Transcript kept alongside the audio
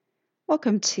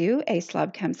Welcome to A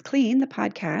Slob Comes Clean, the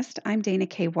podcast. I'm Dana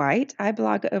K. White. I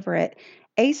blog over at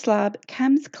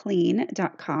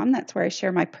aslobcomesclean.com. That's where I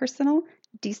share my personal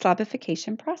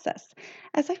deslobification process.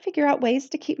 As I figure out ways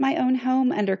to keep my own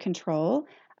home under control,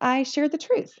 I share the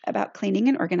truth about cleaning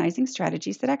and organizing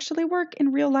strategies that actually work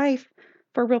in real life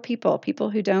for real people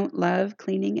who don't love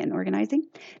cleaning and organizing.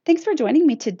 Thanks for joining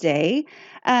me today.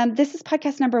 This is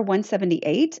podcast number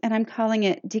 178, and I'm calling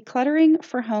it Decluttering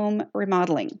for Home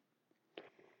Remodeling.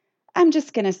 I'm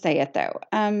just going to say it though.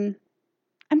 I'm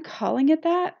calling it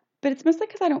that, but it's mostly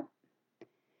because I don't.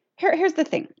 Here's the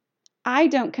thing. I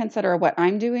don't consider what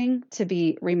I'm doing to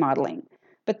be remodeling,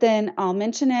 but then I'll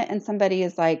mention it and somebody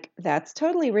is like, that's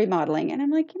totally remodeling. And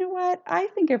I'm like, you know what? I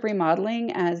think of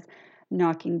remodeling as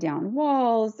knocking down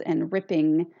walls and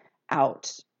ripping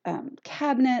out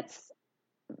cabinets.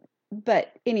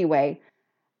 But anyway,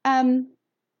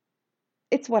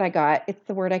 it's what I got. It's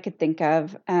the word I could think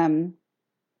of.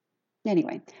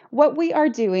 Anyway, what we are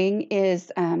doing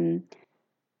is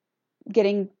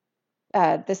getting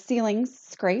the ceilings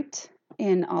scraped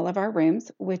in all of our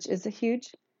rooms, which is a huge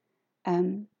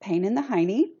pain in the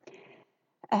hiney.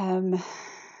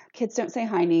 Kids don't say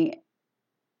hiney,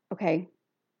 okay,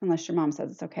 unless your mom says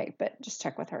it's okay, but just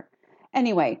check with her.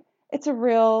 Anyway, it's a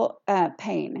real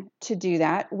pain to do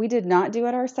that. We did not do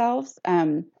it ourselves.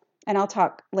 And I'll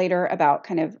talk later about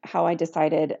kind of how I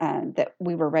decided that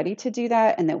we were ready to do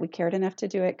that and that we cared enough to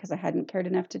do it because I hadn't cared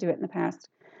enough to do it in the past.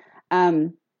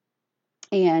 And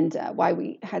why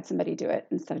we had somebody do it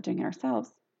instead of doing it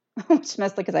ourselves, which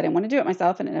mostly because I didn't want to do it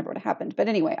myself and it never would have happened. But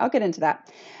anyway, I'll get into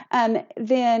that.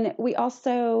 Then we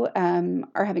also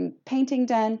are having painting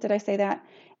done. Did I say that?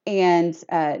 And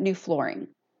new flooring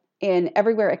in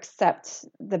everywhere except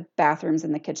the bathrooms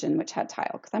and the kitchen, which had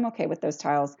tile, because I'm okay with those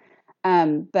tiles.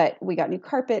 But we got new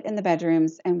carpet in the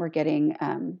bedrooms and we're getting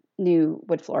new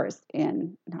wood floors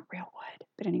in, not real wood,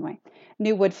 but anyway,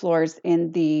 new wood floors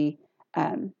in the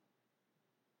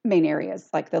main areas,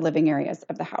 like the living areas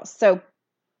of the house. So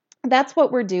that's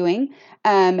what we're doing.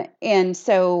 And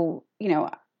so,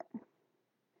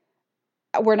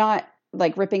 we're not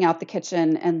like ripping out the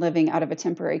kitchen and living out of a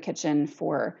temporary kitchen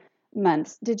for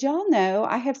months. Did y'all know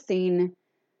I have seen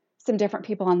some different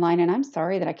people online, and I'm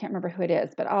sorry that I can't remember who it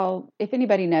is, but if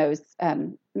anybody knows,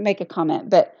 make a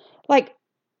comment. But like,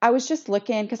 I was just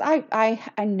looking because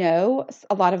I know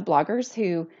a lot of bloggers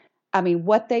who,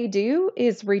 what they do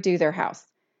is redo their house.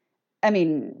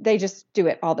 They just do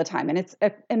it all the time, and it's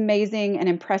amazing and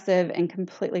impressive and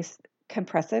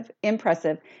impressive and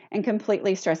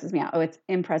completely stresses me out. Oh, it's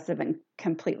impressive and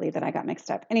completely that I got mixed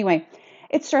up. Anyway,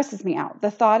 it stresses me out. The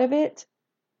thought of it,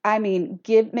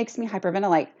 makes me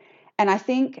hyperventilate. And I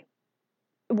think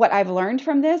what I've learned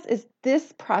from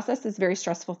this process is very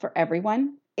stressful for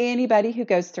everyone. Anybody who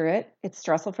goes through it, it's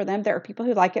stressful for them. There are people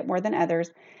who like it more than others.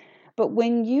 But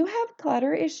when you have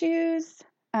clutter issues,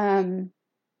 even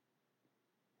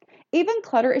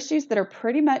clutter issues that are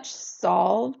pretty much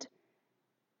solved,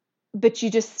 but you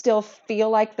just still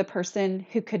feel like the person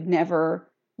who could never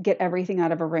get everything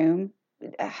out of a room,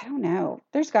 I don't know.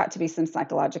 There's got to be some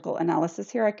psychological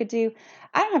analysis here I could do.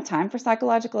 I don't have time for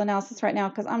psychological analysis right now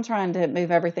because I'm trying to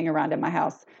move everything around in my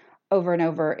house over and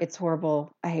over. It's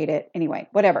horrible. I hate it. Anyway,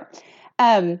 whatever.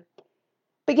 But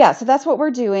yeah, so that's what we're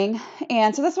doing.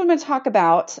 And so that's what I'm going to talk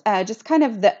about, just kind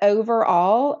of the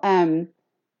overall,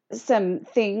 some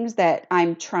things that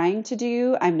I'm trying to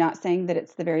do. I'm not saying that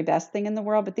it's the very best thing in the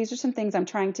world, but these are some things I'm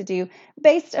trying to do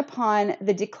based upon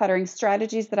the decluttering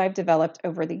strategies that I've developed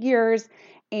over the years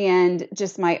and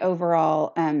just my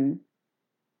overall,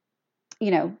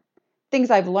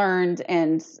 things I've learned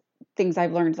and things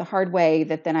I've learned the hard way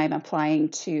that then I'm applying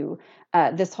to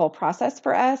this whole process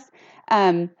for us.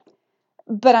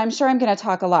 But I'm sure I'm going to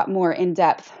talk a lot more in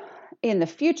depth in the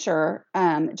future,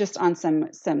 just on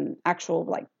some actual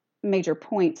like major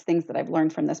points, things that I've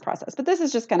learned from this process. But this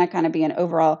is just going to kind of be an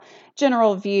overall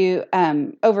general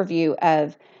overview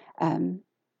of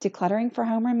decluttering for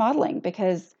home remodeling,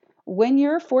 because when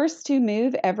you're forced to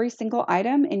move every single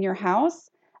item in your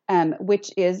house, which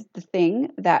is the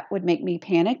thing that would make me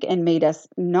panic and made us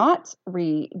not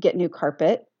get new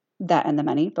carpet, that and the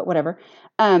money, but whatever,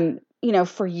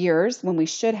 for years when we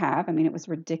should have. It was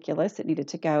ridiculous. It needed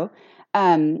to go.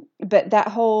 But that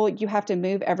whole, you have to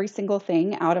move every single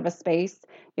thing out of a space.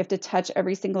 You have to touch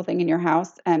every single thing in your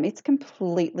house. It's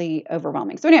completely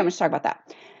overwhelming. So anyway, I'm going to talk about that.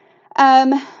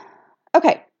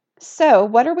 Okay. So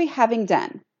what are we having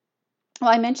done?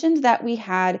 Well, I mentioned that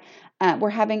we're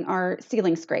having our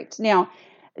ceiling scraped. Now,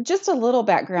 just a little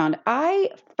background.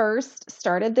 I first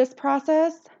started this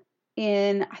process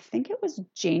in, I think it was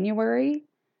January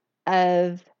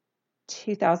of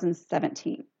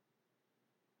 2017.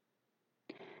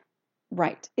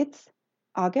 Right. It's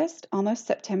August, almost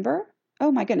September.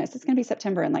 Oh my goodness, it's going to be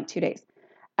September in like 2 days.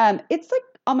 It's like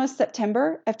almost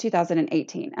September of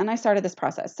 2018, and I started this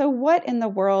process. So what in the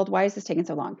world? Why is this taking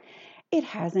so long? It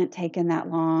hasn't taken that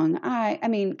long. I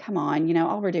mean, come on,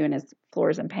 all we're doing is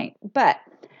floors and paint. But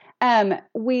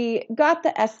we got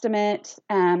the estimate.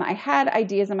 I had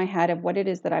ideas in my head of what it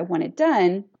is that I wanted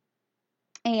done,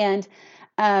 and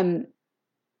um,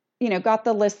 got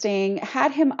the listing,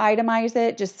 had him itemize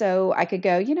it just so I could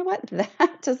go, you know what,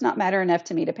 that does not matter enough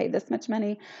to me to pay this much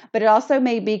money. But it also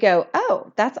made me go,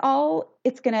 oh, that's all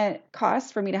it's going to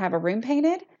cost for me to have a room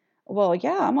painted. Well,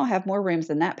 yeah, I'm going to have more rooms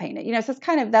than that painted. So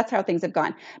it's that's how things have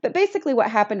gone. But basically what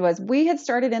happened was we had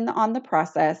started on the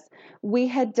process. We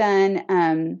had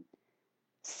done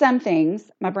some things.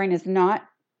 My brain is not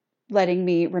letting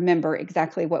me remember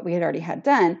exactly what we had already had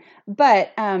done.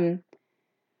 But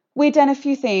we'd done a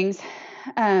few things,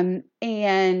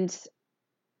 and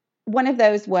one of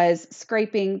those was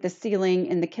scraping the ceiling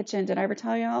in the kitchen. Did I ever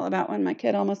tell you all about when my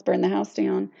kid almost burned the house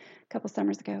down a couple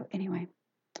summers ago? Anyway,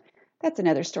 that's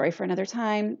another story for another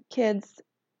time. Kids,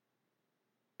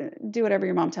 do whatever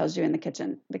your mom tells you in the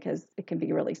kitchen because it can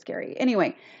be really scary.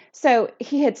 Anyway, so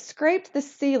he had scraped the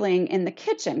ceiling in the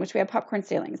kitchen, which we have popcorn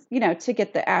ceilings, to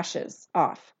get the ashes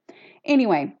off.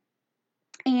 Anyway,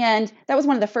 and that was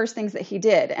one of the first things that he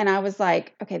did. And I was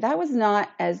like, okay, that was not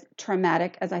as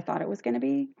traumatic as I thought it was going to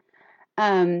be.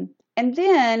 And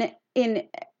then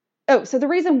so the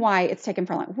reason why it's taken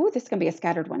for long, this is going to be a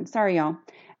scattered one. Sorry, y'all.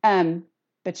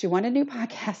 But you want a new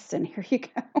podcast, and here you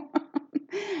go.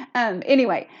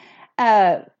 Anyway,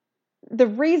 the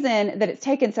reason that it's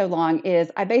taken so long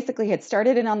is I basically had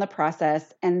started in on the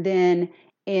process, and then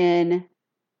in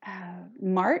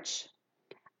March,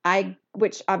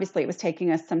 which obviously it was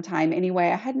taking us some time anyway.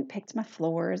 I hadn't picked my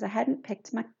floors. I hadn't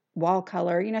picked my wall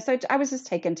color, so I was just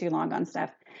taking too long on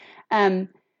stuff.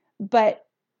 But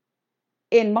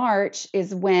in March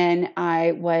is when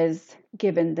I was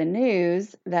given the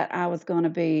news that I was going to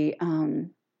be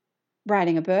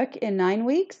writing a book in 9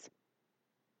 weeks,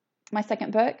 my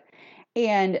second book.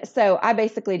 And so I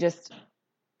basically just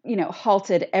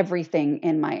halted everything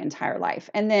in my entire life.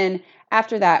 And then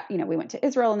after that, we went to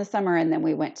Israel in the summer, and then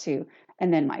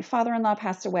and then my father-in-law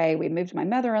passed away. We moved my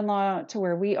mother-in-law to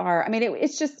where we are. I mean,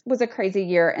 it just was a crazy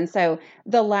year. And so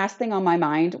the last thing on my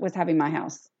mind was having my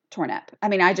house torn up. I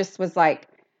mean, I just was like,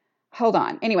 hold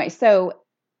on. Anyway, so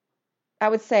I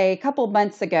would say a couple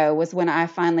months ago was when I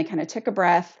finally kind of took a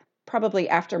breath, probably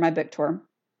after my book tour.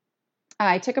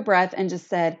 I took a breath and just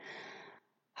said,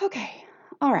 okay,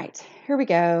 all right, here we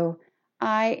go.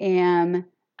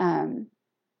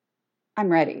 I'm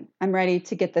ready. I'm ready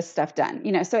to get this stuff done.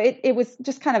 So it was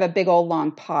just kind of a big old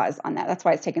long pause on that. That's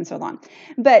why it's taken so long.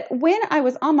 But when I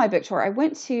was on my book tour, I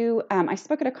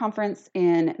spoke at a conference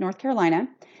in North Carolina,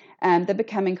 the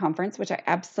Becoming Conference, which I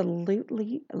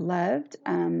absolutely loved.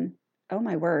 Oh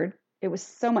my word. It was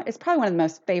so much. It's probably one of the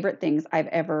most favorite things I've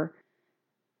ever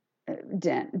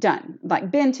done, like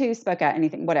been to, spoke at,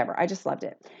 anything, whatever. I just loved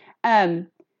it.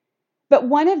 But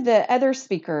one of the other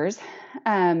speakers,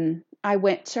 I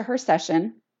went to her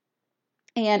session,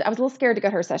 and I was a little scared to go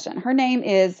to her session. Her name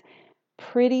is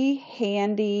Pretty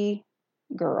Handy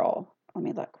Girl. Let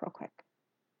me look real quick.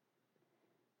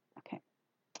 Okay.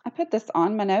 I put this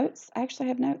on my notes. I actually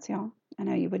have notes, y'all. I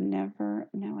know you would never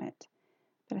know it,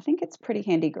 but I think it's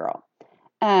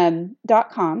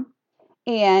prettyhandygirl.com.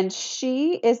 And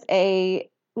she is a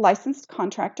licensed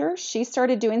contractor. She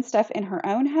started doing stuff in her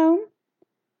own home.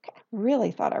 I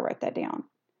really thought I wrote that down.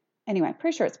 Anyway, I'm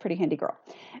pretty sure it's Pretty Handy Girl.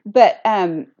 But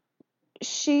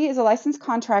she is a licensed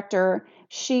contractor.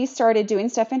 She started doing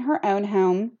stuff in her own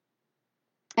home.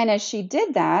 And as she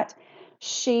did that,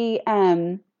 she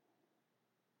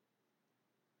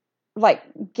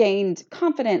gained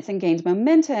confidence and gained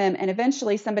momentum. And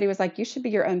eventually somebody was like, you should be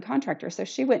your own contractor. So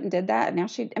she went and did that. And now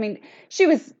she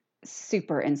was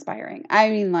super inspiring.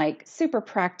 Super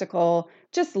practical,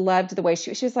 just loved the way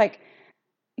she was like,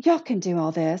 y'all can do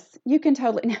all this. You can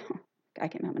totally, no, I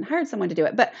came home and hired someone to do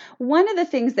it. But one of the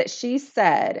things that she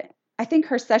said, I think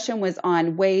her session was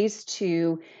on ways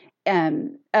to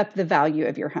up the value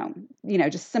of your home,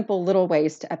 just simple little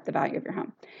ways to up the value of your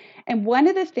home. And one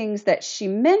of the things that she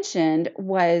mentioned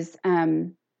was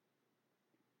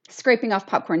scraping off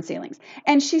popcorn ceilings.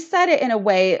 And she said it in a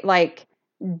way like,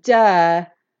 duh,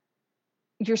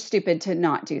 you're stupid to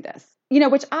not do this.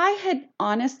 Which I had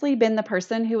honestly been the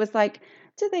person who was like,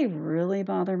 do they really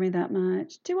bother me that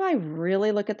much? Do I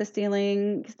really look at the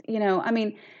ceiling?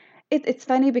 it's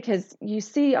funny because you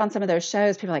see on some of those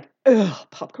shows, people are like, ugh,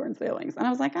 popcorn ceilings. And I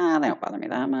was like, they don't bother me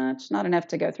that much. Not enough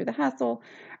to go through the hassle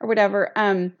or whatever.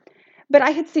 But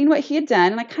I had seen what he had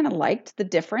done, and I kind of liked the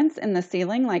difference in the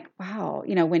ceiling. Like, wow,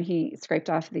 when he scraped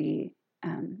off the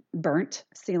burnt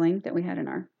ceiling that we had in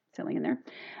our ceiling in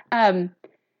there.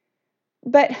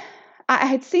 But I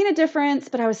had seen a difference,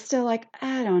 but I was still like,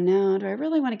 I don't know. Do I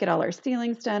really want to get all our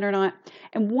ceilings done or not?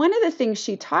 And one of the things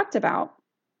she talked about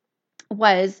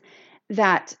was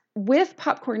that with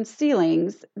popcorn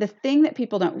ceilings, the thing that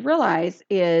people don't realize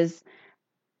is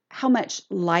how much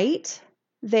light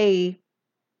they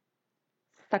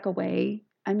suck away.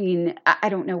 I mean, I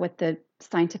don't know what the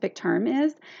scientific term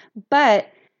is,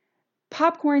 but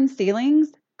popcorn ceilings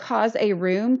cause a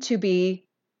room to be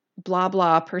blah,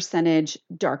 blah percentage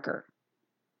darker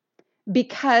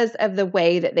because of the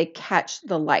way that they catch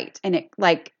the light. And it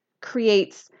like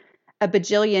creates a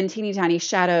bajillion teeny tiny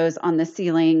shadows on the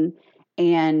ceiling.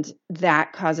 And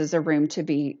that causes a room to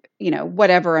be,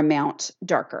 whatever amount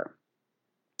darker.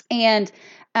 And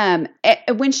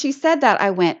when she said that,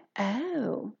 I went,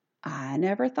 oh, I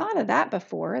never thought of that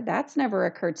before. That's never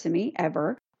occurred to me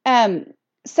ever.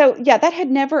 So yeah, that had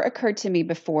never occurred to me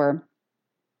before,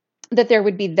 that there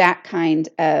would be that kind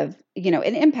of,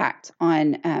 an impact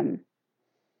on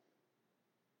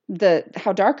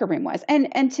how dark a room was.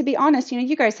 And to be honest,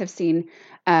 you guys have seen,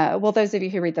 those of you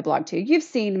who read the blog too, you've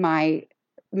seen my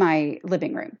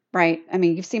living room, right? I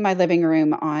mean, you've seen my living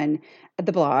room on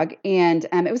the blog, and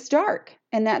it was dark,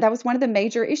 and that was one of the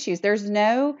major issues. There's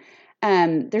no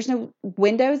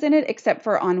windows in it except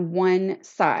for on one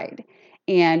side.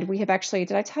 And we have actually,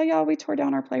 did I tell y'all we tore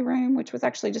down our playroom, which was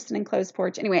actually just an enclosed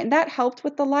porch anyway, and that helped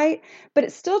with the light, but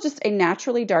it's still just a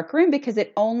naturally dark room because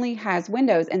it only has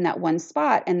windows in that one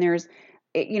spot, and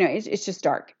it's just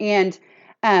dark. And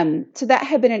so that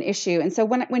had been an issue. And so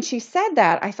when she said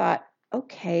that, I thought,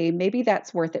 okay, maybe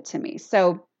that's worth it to me.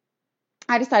 So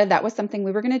I decided that was something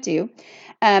we were going to do.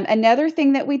 Another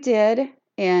thing that we did,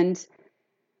 and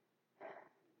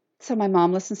so my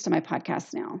mom listens to my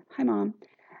podcast now. Hi, Mom.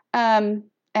 And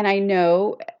I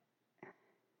knew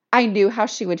how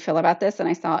she would feel about this, and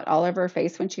I saw it all over her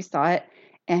face when she saw it.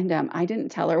 And I didn't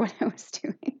tell her what I was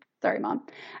doing. Sorry, Mom.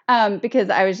 Because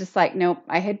I was just like, nope,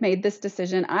 I had made this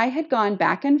decision. I had gone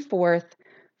back and forth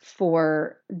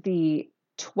for the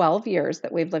 12 years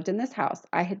that we've lived in this house.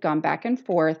 I had gone back and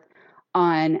forth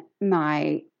on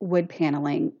my wood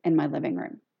paneling in my living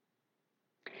room.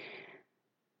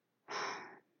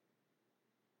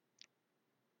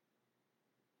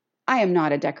 I am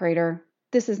not a decorator.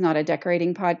 This is not a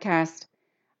decorating podcast.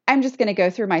 I'm just going to go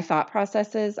through my thought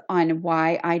processes on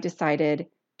why I decided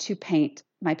to paint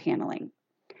my paneling.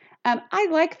 I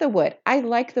like the wood. I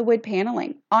like the wood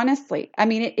paneling, honestly. I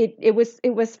mean, it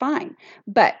was fine.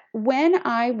 But when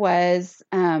I was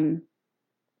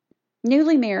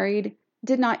newly married,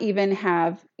 didn't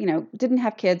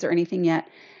have kids or anything yet,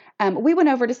 we went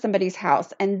over to somebody's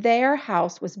house, and their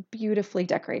house was beautifully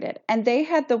decorated, and they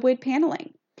had the wood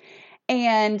paneling.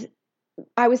 And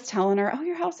I was telling her, oh,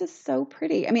 your house is so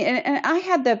pretty. I mean, and I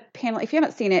had the panel, if you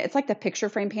haven't seen it, it's like the picture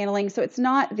frame paneling. So it's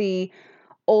not the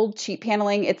old cheap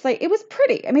paneling. It's like, it was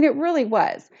pretty. I mean, it really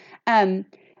was.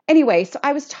 Anyway, so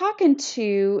I was talking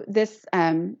to this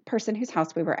person whose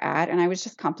house we were at, and I was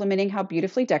just complimenting how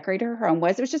beautifully decorated her home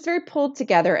was. It was just very pulled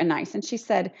together and nice. And she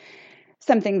said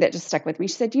something that just stuck with me.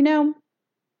 She said,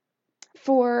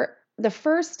 for the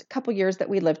first couple years that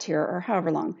we lived here, or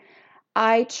however long,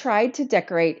 I tried to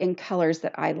decorate in colors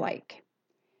that I like,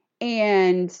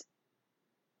 and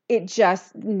it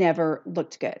just never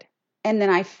looked good. And then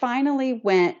I finally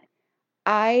went,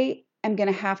 I am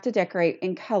going to have to decorate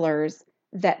in colors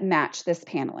that match this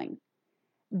paneling,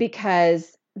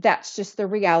 because that's just the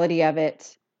reality of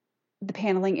it. The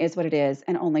paneling is what it is,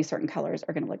 and only certain colors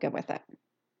are going to look good with it.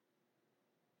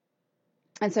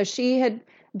 And so she had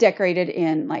decorated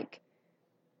in, like,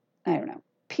 I don't know,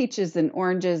 peaches and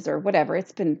oranges or whatever.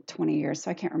 It's been 20 years,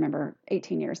 so I can't remember,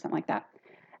 18 years, something like that.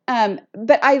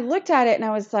 But I looked at it and I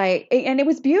was like, and it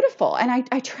was beautiful. And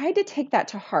I tried to take that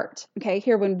to heart. Okay.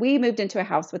 Here, when we moved into a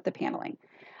house with the paneling,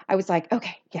 I was like,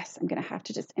 okay, yes, I'm going to have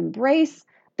to just embrace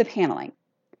the paneling.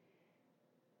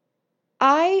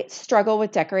 I struggle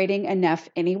with decorating enough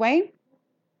anyway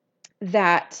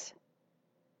that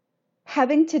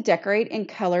having to decorate in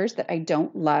colors that I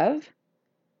don't love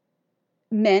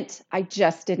meant I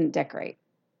just didn't decorate.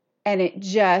 And it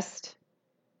just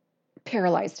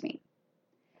paralyzed me.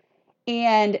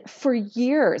 And for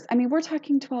years, I mean, we're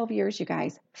talking 12 years, you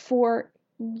guys, for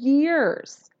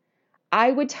years, I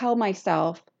would tell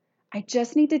myself, I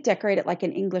just need to decorate it like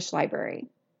an English library.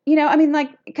 I mean,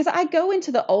 like, because I go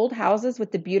into the old houses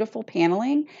with the beautiful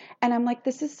paneling and I'm like,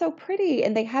 this is so pretty.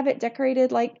 And they have it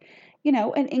decorated like,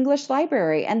 an English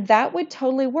library. And that would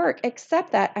totally work,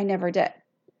 except that I never did.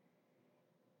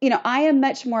 I am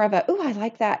much more of a, ooh, I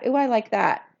like that. Ooh, I like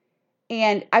that.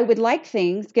 And I would like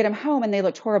things, get them home, and they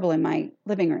looked horrible in my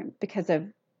living room because of,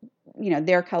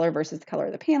 their color versus the color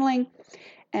of the paneling.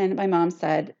 And my mom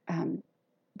said,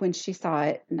 when she saw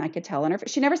it, and I could tell on her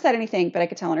face, she never said anything, but I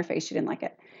could tell on her face she didn't like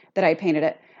it, that I had painted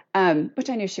it, which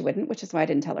I knew she wouldn't, which is why I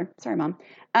didn't tell her. Sorry, Mom.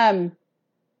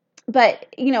 But,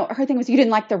 her thing was, you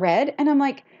didn't like the red? And I'm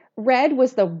like, red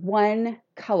was the one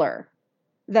color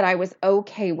that I was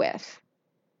okay with,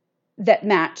 that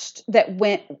matched, that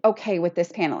went okay with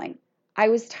this paneling. I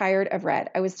was tired of red.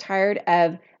 I was tired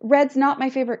of, red's not my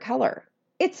favorite color.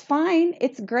 It's fine.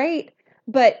 It's great.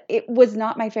 But it was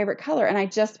not my favorite color. And I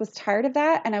just was tired of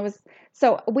that. And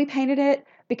so we painted it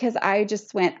because I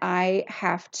just went, I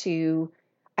have to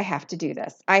do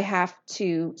this. I have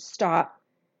to stop.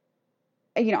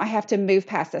 I have to move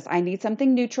past this. I need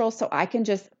something neutral so I can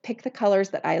just pick the colors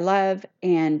that I love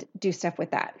and do stuff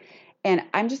with that. And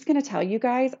I'm just going to tell you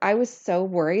guys, I was so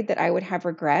worried that I would have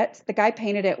regrets. The guy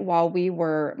painted it while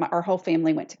our whole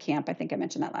family went to camp. I think I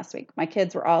mentioned that last week. My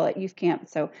kids were all at youth camp.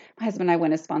 So my husband and I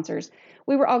went as sponsors.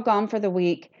 We were all gone for the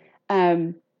week,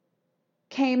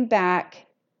 came back,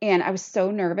 and I was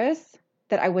so nervous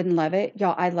that I wouldn't love it.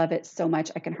 Y'all, I love it so much.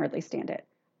 I can hardly stand it.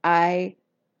 I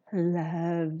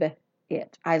love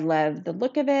it. I love the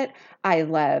look of it. I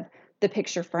love the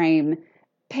picture frame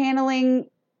paneling,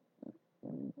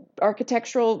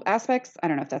 architectural aspects. I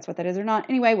don't know if that's what that is or not.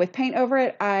 Anyway, with paint over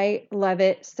it, I love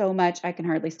it so much. I can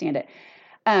hardly stand it.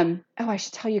 I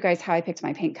should tell you guys how I picked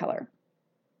my paint color.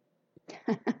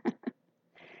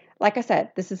 Like I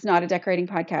said, this is not a decorating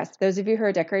podcast. Those of you who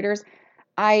are decorators,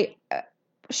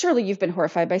 surely you've been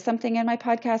horrified by something in my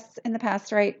podcasts in the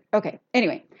past, right? Okay.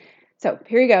 Anyway, so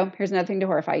here you go. Here's another thing to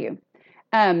horrify you.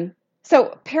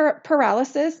 So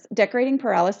paralysis, decorating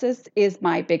paralysis is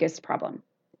my biggest problem.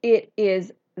 It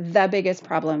is the biggest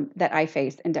problem that I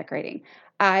face in decorating.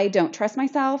 I don't trust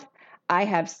myself. I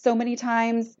have so many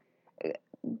times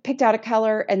picked out a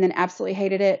color and then absolutely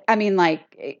hated it. I mean,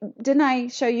 like, didn't I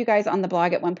show you guys on the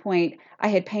blog at one point, I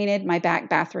had painted my back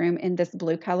bathroom in this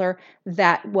blue color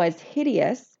that was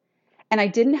hideous, and I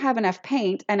didn't have enough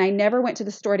paint, and I never went to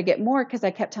the store to get more because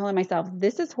I kept telling myself,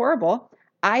 this is horrible.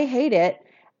 I hate it.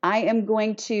 I am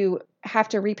going to have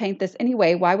to repaint this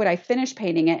anyway. Why would I finish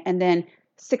painting it? And then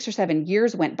 6 or 7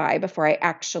 years went by before I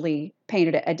actually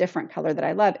painted it a different color that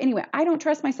I love. Anyway, I don't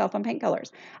trust myself on paint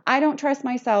colors. I don't trust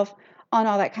myself on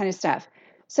all that kind of stuff.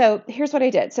 So here's what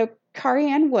I did. So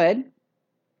Carrie-Ann Wood,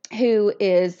 who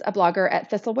is a blogger at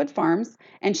Thistlewood Farms,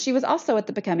 and she was also at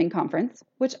the Becoming Conference,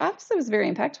 which obviously was very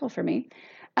impactful for me.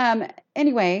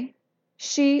 Anyway,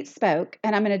 she spoke,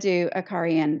 and I'm going to do a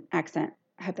Carrie-Ann accent.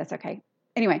 I hope that's okay.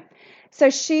 Anyway, so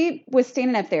she was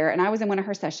standing up there, and I was in one of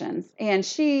her sessions, and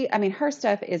her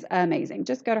stuff is amazing.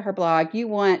 Just go to her blog. You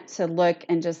want to look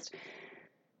and just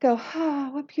go, oh,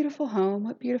 what beautiful home,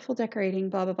 what beautiful decorating,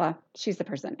 blah, blah, blah. She's the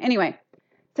person. Anyway,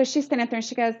 so she's standing up there, and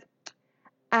she goes,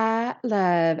 I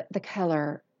love the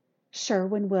color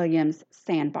Sherwin-Williams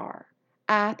sandbar.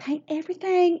 I paint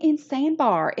everything in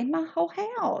sandbar in my whole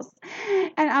house.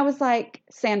 And I was like,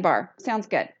 sandbar, sounds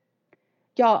good.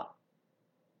 Y'all,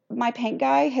 my paint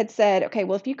guy had said, okay,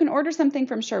 well, if you can order something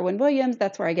from Sherwin-Williams,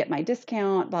 that's where I get my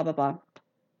discount, blah, blah, blah.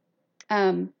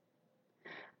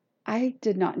 I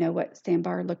did not know what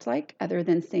sandbar looked like other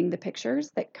than seeing the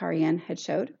pictures that Carrie-Ann had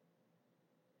showed.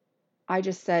 I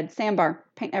just said, sandbar,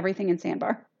 paint everything in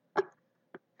sandbar.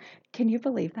 Can you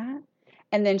believe that?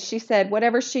 And then she said,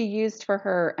 whatever she used for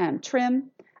her trim,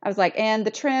 I was like, and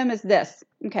the trim is this.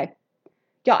 Okay.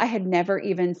 Y'all, I had never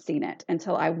even seen it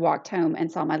until I walked home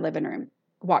and saw my living room.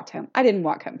 Walked home. I didn't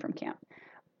walk home from camp.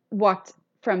 Walked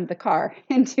from the car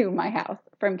into my house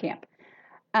from camp.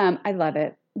 I love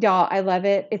it. Y'all, I love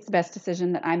it. It's the best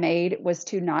decision that I made was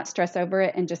to not stress over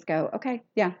it and just go, okay,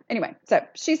 yeah. Anyway, so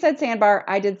she said sandbar.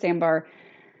 I did sandbar.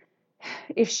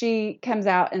 If she comes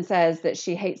out and says that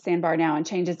she hates sandbar now and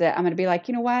changes it, I'm going to be like,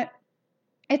 you know what?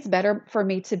 It's better for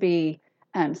me to be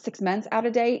 6 months out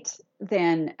of date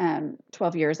than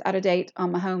 12 years out of date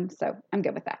on my home. So I'm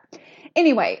good with that.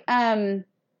 Anyway,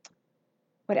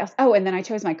 what else? Oh, and then I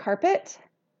chose my carpet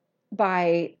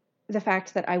by the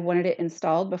fact that I wanted it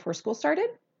installed before school started.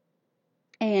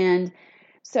 And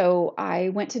so I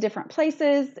went to different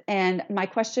places, and my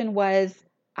question was,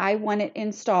 I want it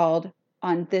installed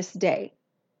on this day,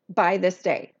 by this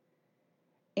day.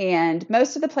 And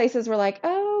most of the places were like,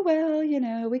 oh, well,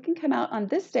 well, we can come out on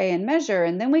this day and measure,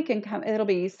 and then we can come, it'll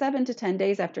be 7 to 10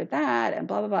 days after that, and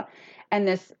blah, blah, blah. And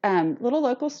this little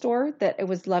local store that it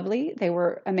was lovely. They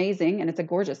were amazing, and it's a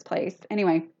gorgeous place.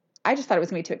 Anyway, I just thought it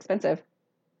was going to be too expensive.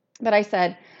 But I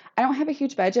said, I don't have a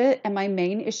huge budget, and my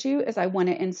main issue is I want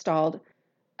it installed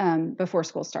before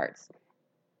school starts.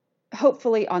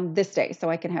 Hopefully on this day, so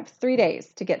I can have 3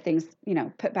 days to get things,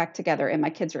 put back together in my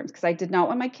kids' rooms, because I did not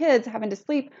want my kids having to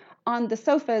sleep on the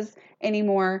sofas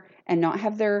anymore and not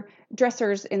have their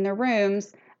dressers in their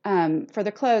rooms for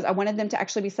their clothes. I wanted them to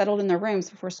actually be settled in their rooms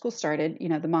before school started.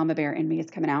 The mama bear in me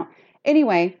is coming out.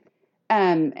 Anyway,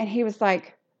 and he was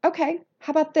like, okay,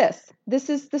 how about this? This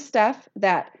is the stuff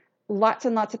that lots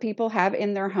and lots of people have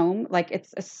in their home. Like,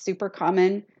 it's a super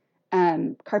common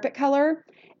carpet color.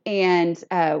 And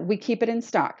we keep it in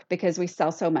stock because we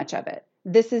sell so much of it.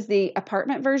 This is the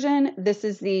apartment version. This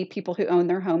is the people who own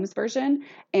their homes version.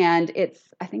 And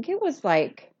I think it was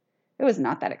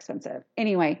not that expensive.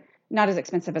 Anyway, not as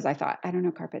expensive as I thought. I don't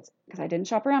know carpets because I didn't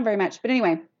shop around very much. But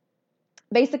anyway,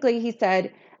 basically he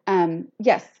said,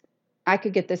 yes, I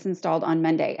could get this installed on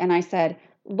Monday. And I said,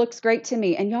 looks great to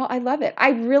me. And y'all, I love it. I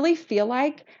really feel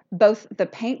like both the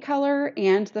paint color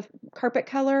and the carpet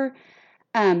color,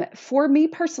 for me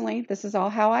personally, this is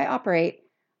all how I operate.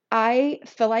 I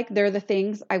feel like they're the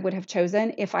things I would have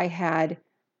chosen if I had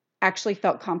actually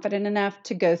felt confident enough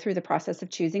to go through the process of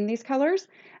choosing these colors.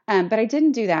 But I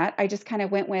didn't do that. I just kind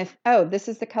of went with, oh, this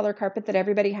is the color carpet that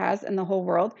everybody has in the whole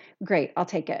world. Great. I'll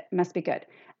take it. Must be good.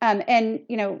 And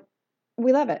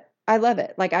we love it. I love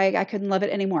it. Like I couldn't love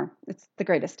it anymore. It's the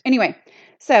greatest. Anyway,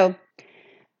 so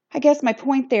I guess my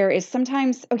point there is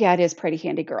sometimes, oh yeah, it is Pretty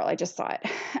Handy Girl. I just saw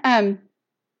it.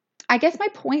 I guess my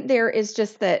point there is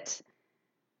just that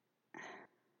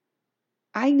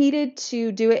I needed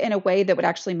to do it in a way that would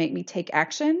actually make me take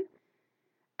action.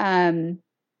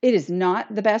 It is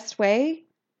not the best way,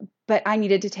 but I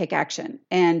needed to take action,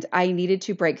 and I needed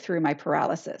to break through my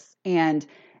paralysis. And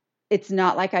it's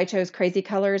not like I chose crazy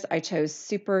colors. I chose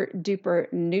super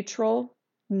duper neutral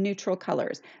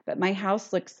colors, but my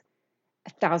house looks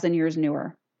 1,000 years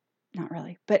newer. Not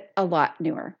really, but a lot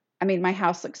newer. I mean, my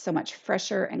house looks so much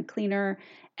fresher and cleaner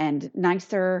and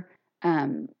nicer.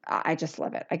 I just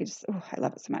love it. I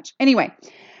love it so much. Anyway,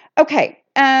 okay.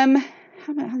 How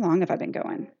long have I been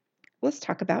going? Let's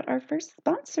talk about our first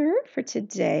sponsor for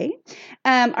today.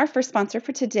 Our first sponsor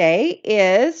for today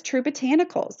is True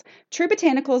Botanicals. True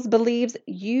Botanicals believes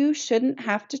you shouldn't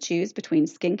have to choose between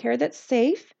skincare that's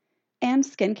safe and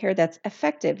skincare that's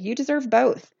effective. You deserve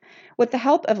both. With the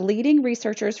help of leading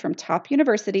researchers from top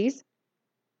universities,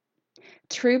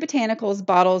 True Botanicals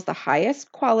bottles the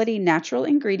highest quality natural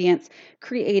ingredients,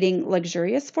 creating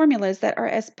luxurious formulas that are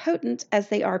as potent as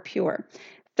they are pure.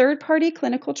 Third-party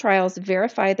clinical trials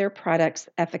verify their product's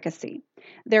efficacy.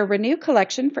 Their Renew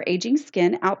collection for aging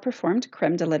skin outperformed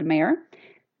Creme de la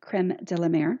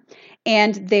Mer,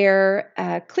 and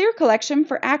their Clear collection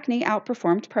for acne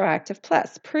outperformed Proactive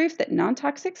Plus, proof that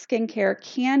non-toxic skincare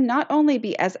can not only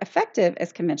be as effective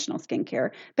as conventional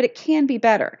skincare, but it can be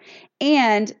better.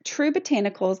 And True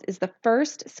Botanicals is the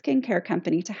first skincare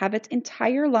company to have its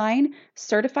entire line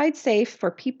certified safe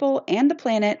for people and the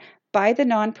planet by the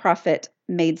nonprofit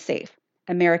Made Safe,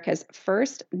 America's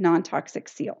first non-toxic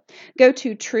seal. Go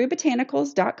to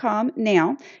truebotanicals.com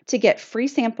now to get free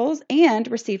samples and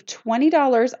receive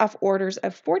 $20 off orders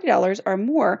of $40 or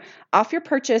more off your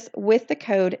purchase with the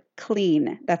code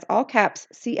CLEAN. That's all caps,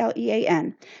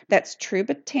 CLEAN. That's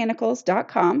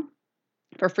truebotanicals.com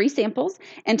for free samples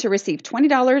and to receive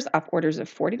 $20 off orders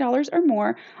of $40 or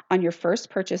more on your first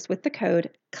purchase with the code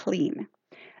CLEAN.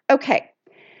 Okay.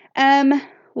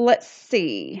 Let's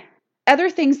see.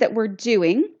 Other things that we're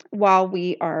doing while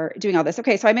we are doing all this.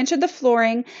 Okay, so I mentioned the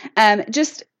flooring.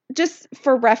 Just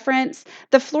for reference,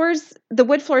 the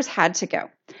wood floors had to go.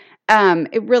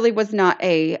 It really was not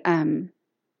a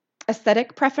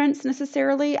aesthetic preference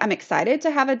necessarily. I'm excited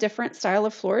to have a different style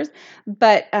of floors,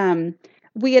 but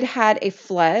we had a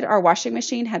flood. Our washing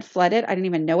machine had flooded. I didn't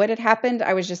even know it had happened.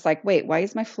 I was just like, wait, why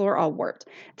is my floor all warped?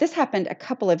 This happened a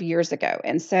couple of years ago.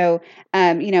 And so,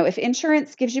 if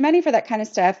insurance gives you money for that kind of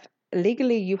stuff,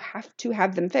 legally you have to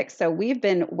have them fixed. So we've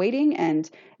been waiting, and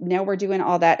now we're doing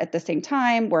all that at the same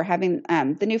time. We're having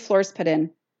the new floors put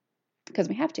in because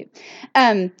we have to.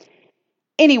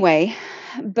 Anyway,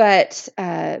 but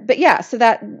yeah, so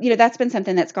that, that's been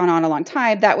something that's gone on a long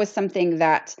time. That was something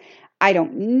that I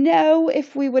don't know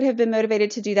if we would have been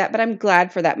motivated to do that, but I'm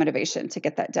glad for that motivation to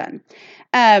get that done.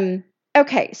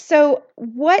 Okay, so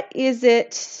what is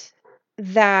it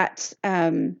that,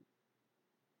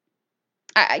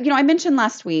 I mentioned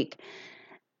last week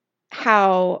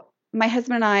how my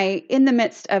husband and I, in the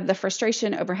midst of the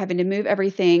frustration over having to move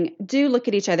everything, do look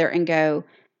at each other and go,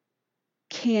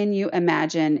 can you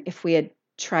imagine if we had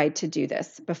tried to do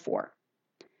this before?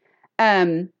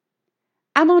 I'm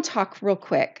going to talk real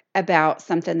quick about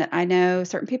something that I know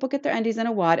certain people get their undies in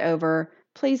a wad over.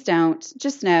 Please don't.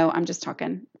 Just know I'm just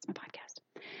talking. It's my podcast.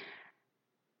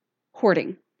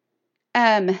 Hoarding.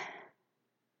 How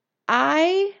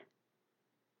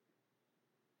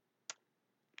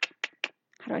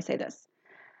do I say this?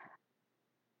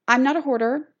 I'm not a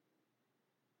hoarder.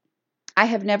 I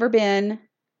have never been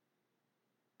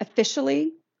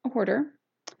officially a hoarder,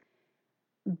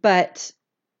 but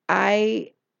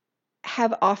I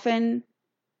have often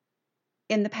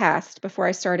in the past, before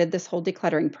I started this whole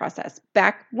decluttering process,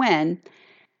 back when,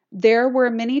 there were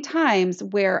many times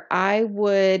where I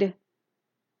would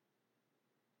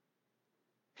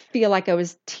feel like I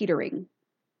was teetering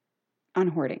on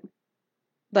hoarding.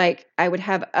 Like I would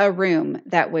have a room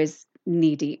that was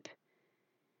knee deep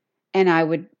and I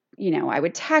would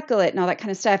tackle it and all that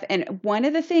kind of stuff. And one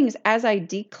of the things as I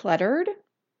decluttered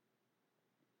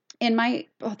in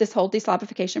this whole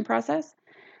deslobification process,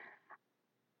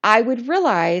 I would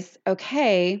realize,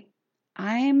 okay,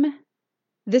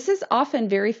 this is often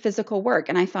very physical work.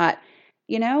 And I thought,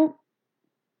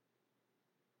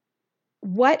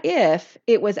 what if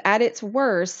it was at its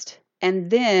worst and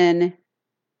then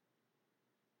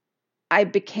I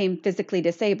became physically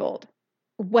disabled?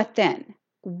 What then?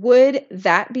 Would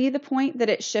that be the point that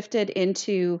it shifted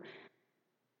into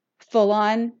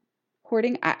full-on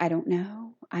hoarding? I don't know.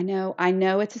 I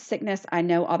know it's a sickness. I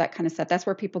know all that kind of stuff. That's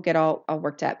where people get all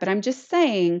worked up. But I'm just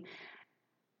saying,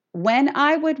 when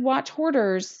I would watch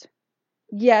hoarders,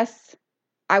 yes,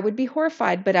 I would be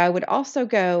horrified, but I would also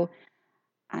go,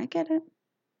 I get it.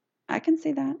 I can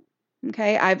see that.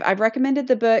 Okay, I've recommended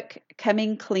the book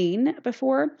Coming Clean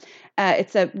before.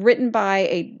 It's written by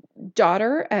a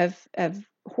daughter of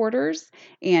hoarders,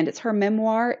 and it's her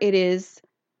memoir. It is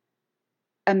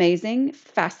amazing,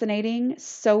 fascinating,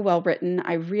 so well written.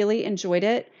 I really enjoyed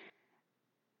it,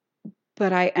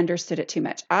 but I understood it too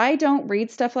much. I don't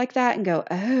read stuff like that and go,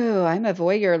 oh, I'm a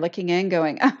voyeur looking in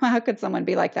going, oh, how could someone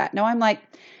be like that? No, I'm like,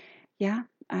 yeah,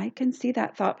 I can see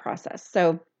that thought process.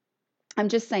 So I'm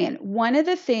just saying, one of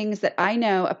the things that I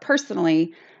know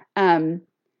personally,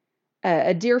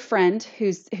 a dear friend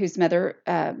whose mother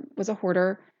was a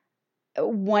hoarder,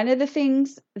 one of the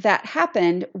things that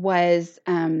happened was,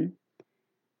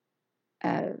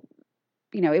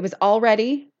 it was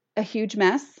already a huge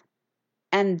mess,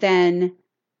 and then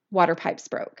water pipes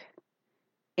broke,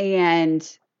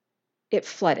 and it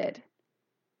flooded,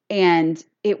 and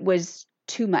it was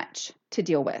too much to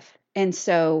deal with. And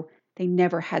so they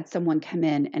never had someone come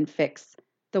in and fix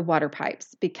the water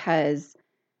pipes because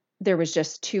there was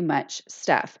just too much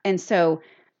stuff. And so,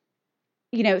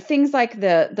 things like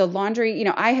the laundry,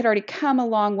 I had already come a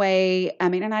long way. I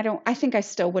mean, and I think I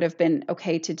still would have been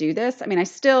okay to do this. I mean,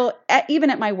 even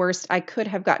at my worst, I could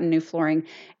have gotten new flooring.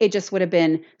 It just would have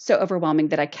been so overwhelming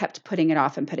that I kept putting it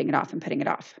off and putting it off and putting it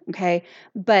off. Okay.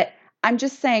 But I'm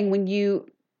just saying,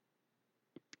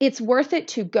 it's worth it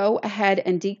to go ahead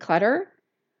and declutter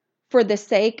for the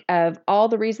sake of all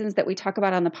the reasons that we talk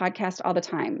about on the podcast all the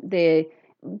time.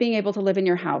 Being able to live in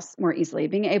your house more easily,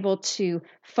 being able to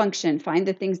function, find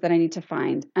the things that I need to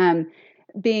find,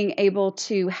 being able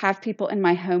to have people in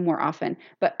my home more often.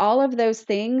 But all of those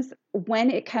things, when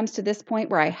it comes to this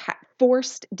point where I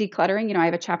forced decluttering, I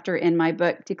have a chapter in my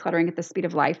book, Decluttering at the Speed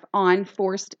of Life, on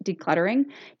forced decluttering,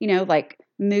 like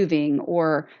moving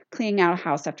or cleaning out a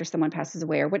house after someone passes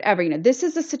away or whatever. This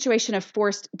is a situation of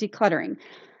forced decluttering.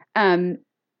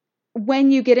 When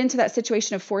you get into that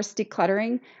situation of forced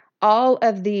decluttering, all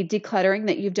of the decluttering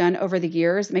that you've done over the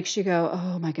years makes you go,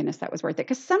 oh my goodness, that was worth it.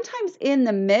 Because sometimes in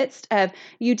the midst of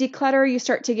you declutter, you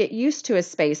start to get used to a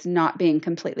space not being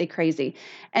completely crazy.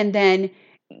 And then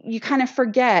you kind of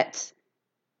forget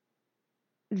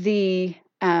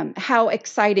how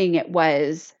exciting it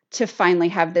was to finally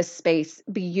have this space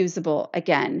be usable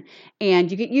again.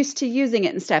 And you get used to using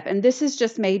it and stuff. And this has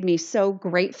just made me so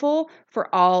grateful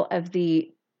for all of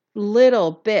the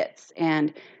little bits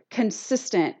and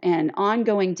consistent and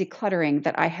ongoing decluttering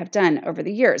that I have done over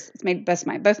the years. It's made both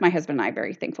my husband and I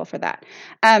very thankful for that.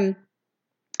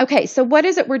 Okay, so what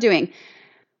is it we're doing?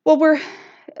 Well,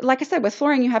 like I said, with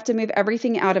flooring, you have to move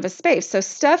everything out of a space. So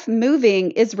stuff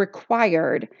moving is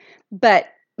required, but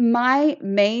my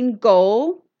main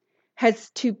goal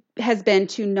has been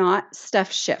to not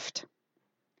stuff shift.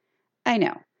 I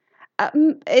know.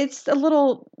 It's a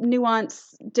little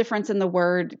nuance difference in the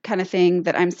word kind of thing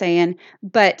that I'm saying,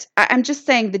 but I'm just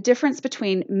saying the difference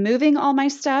between moving all my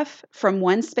stuff from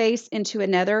one space into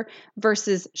another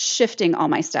versus shifting all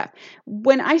my stuff.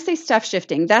 When I say stuff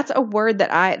shifting, that's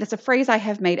a phrase I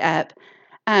have made up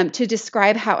to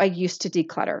describe how I used to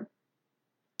declutter.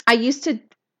 I used to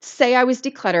say I was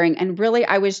decluttering, and really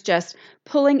I was just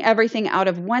pulling everything out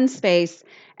of one space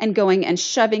and going and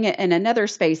shoving it in another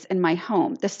space in my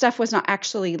home. The stuff was not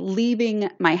actually leaving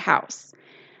my house.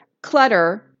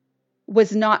 Clutter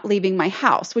was not leaving my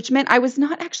house, which meant I was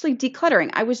not actually decluttering.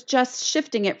 I was just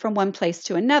shifting it from one place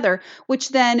to another, which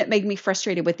then made me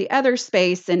frustrated with the other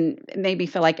space and made me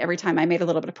feel like every time I made a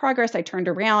little bit of progress, I turned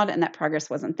around and that progress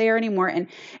wasn't there anymore. And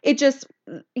it just,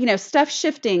 stuff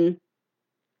shifting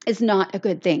is not a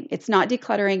good thing. It's not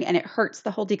decluttering, and it hurts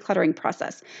the whole decluttering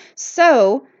process.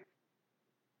 So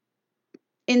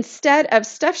instead of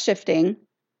stuff shifting,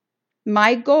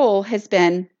 my goal has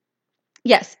been,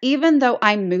 yes, even though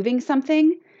I'm moving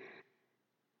something,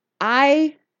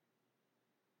 every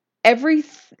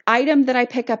item that I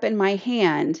pick up in my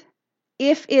hand,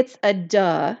 if it's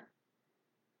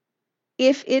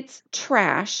if it's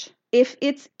trash, if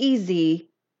it's easy,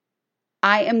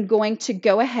 I am going to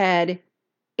go ahead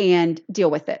and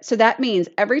deal with it. So that means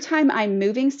every time I'm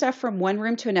moving stuff from one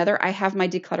room to another, I have my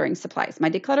decluttering supplies. My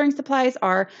decluttering supplies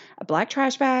are a black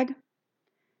trash bag,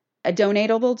 a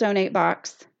donatable donate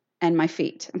box, and my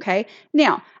feet. Okay.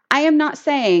 Now, I am not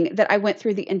saying that I went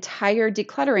through the entire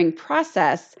decluttering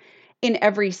process in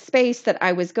every space that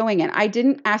I was going in. I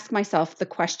didn't ask myself the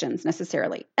questions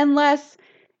necessarily, unless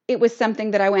it was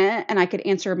something that I went and I could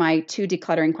answer my 2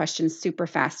 decluttering questions super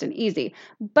fast and easy.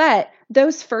 But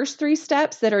those first 3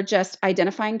 steps that are just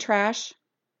identifying trash,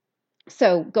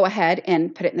 so go ahead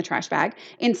and put it in the trash bag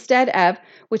instead of,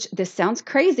 which this sounds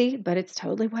crazy, but it's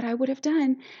totally what I would have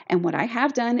done and what I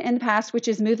have done in the past, which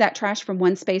is move that trash from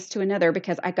one space to another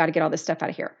because I got to get all this stuff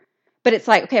out of here. But it's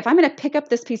like, okay, if I'm going to pick up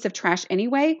this piece of trash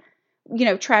anyway,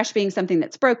 trash being something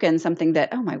that's broken, something that,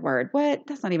 oh my word, what?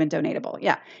 That's not even donatable.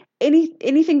 Yeah.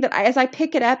 Anything that as I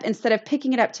pick it up, instead of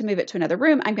picking it up to move it to another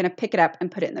room, I'm going to pick it up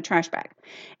and put it in the trash bag.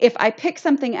 If I pick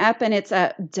something up and it's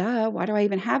why do I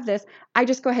even have this? I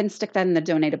just go ahead and stick that in the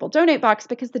donatable donate box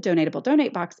because the donatable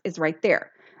donate box is right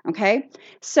there. Okay.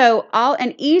 So all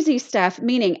an easy stuff,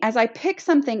 meaning as I pick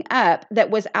something up that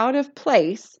was out of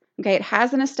place, okay, it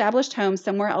has an established home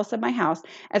somewhere else in my house.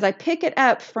 As I pick it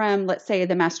up from, let's say,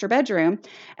 the master bedroom,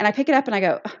 and I pick it up and I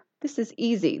go, oh, this is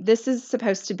easy. This is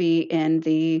supposed to be in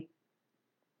the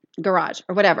garage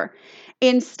or whatever.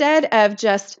 Instead of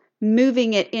just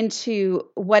moving it into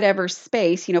whatever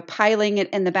space, piling it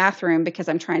in the bathroom because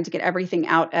I'm trying to get everything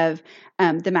out of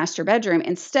the master bedroom.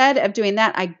 Instead of doing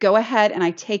that, I go ahead and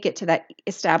I take it to that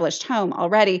established home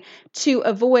already to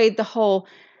avoid the whole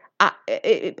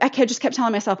just kept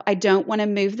telling myself, I don't want to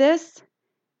move this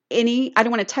I don't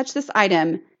want to touch this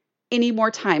item any more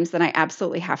times than I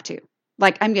absolutely have to.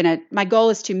 Like my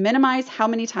goal is to minimize how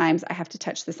many times I have to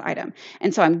touch this item.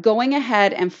 And so I'm going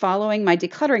ahead and following my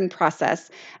decluttering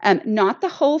process, not the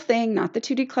whole thing, not the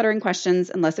 2 decluttering questions,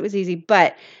 unless it was easy,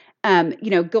 but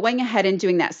going ahead and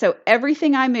doing that. So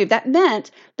everything I moved, that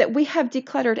meant that we have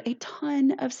decluttered a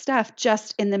ton of stuff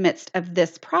just in the midst of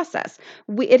this process.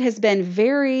 It has been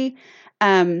very,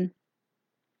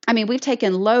 we've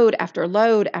taken load after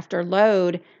load after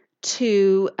load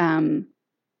to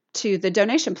the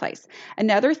donation place.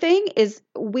 Another thing is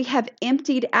we have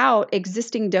emptied out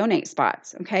existing donate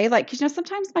spots. Okay. Like,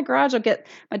 sometimes my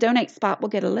donate spot will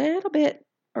get a little bit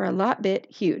or a lot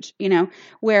bit huge,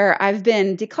 where I've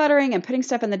been decluttering and putting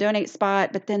stuff in the donate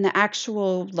spot, but then the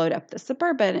actual load up the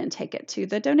Suburban and take it to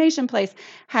the donation place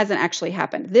hasn't actually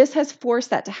happened. This has forced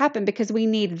that to happen because we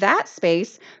need that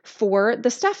space for the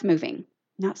stuff moving.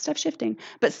 Not stuff shifting,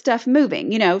 but stuff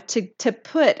moving, to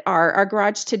put our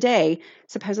garage today.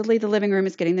 Supposedly the living room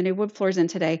is getting the new wood floors in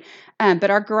today.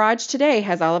 But our garage today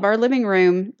has all of our living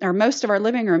room or most of our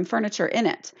living room furniture in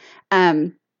it.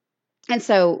 And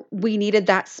so we needed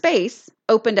that space,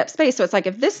 opened up space. So it's like,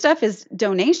 if this stuff is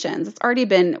donations,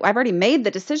 I've already made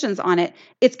the decisions on it.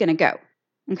 It's going to go.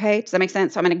 Okay. Does that make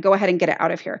sense? So I'm going to go ahead and get it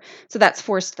out of here. So that's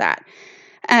forced that.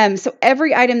 So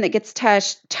every item that gets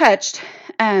touched, gets,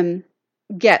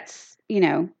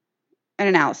 an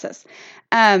analysis.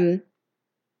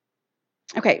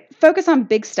 Okay, focus on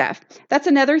big stuff. That's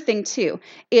another thing too,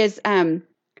 is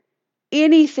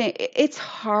it's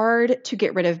hard to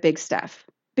get rid of big stuff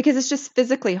because it's just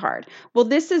physically hard. Well,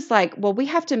 this is like, we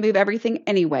have to move everything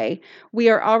anyway. We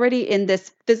are already in this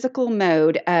physical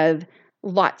mode of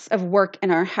lots of work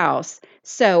in our house.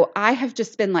 So I have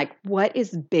just been like, what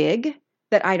is big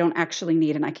that I don't actually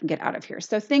need and I can get out of here.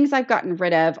 So things I've gotten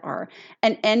rid of are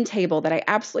an end table that I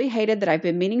absolutely hated that I've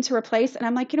been meaning to replace. And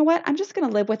I'm like, you know what? I'm just going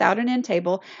to live without an end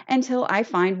table until I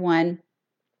find one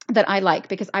that I like,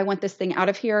 because I want this thing out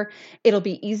of here. It'll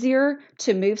be easier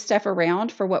to move stuff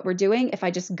around for what we're doing if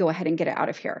I just go ahead and get it out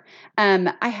of here.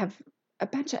 I have a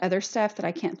bunch of other stuff that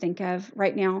I can't think of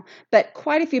right now, but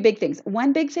quite a few big things.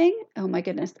 One big thing, oh my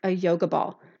goodness, a yoga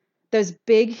ball. Those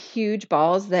big, huge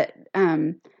balls that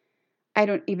I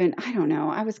don't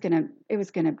know. It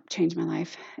was gonna change my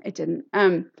life. It didn't.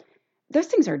 Those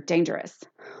things are dangerous.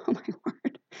 Oh my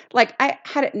word. Like I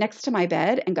had it next to my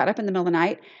bed and got up in the middle of the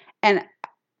night and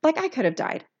like I could have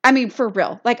died. I mean, for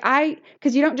real.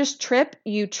 Because you don't just trip,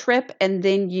 you trip and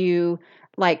then you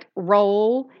like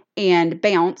roll and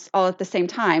bounce all at the same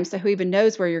time. So who even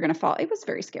knows where you're going to fall? It was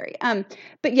very scary.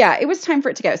 But yeah, it was time for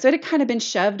it to go. So it had kind of been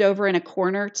shoved over in a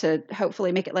corner to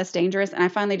hopefully make it less dangerous. And I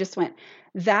finally just went,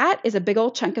 that is a big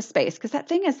old chunk of space, because that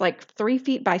thing is like 3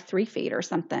 feet by 3 feet or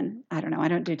something. I don't know. I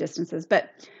don't do distances,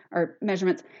 or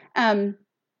measurements.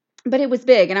 But it was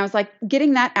big. And I was like,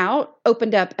 getting that out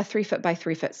opened up a 3 foot by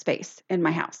 3 foot space in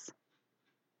my house.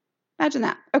 Imagine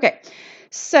that. Okay.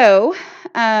 So,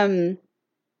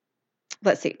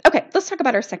 let's see. Okay. Let's talk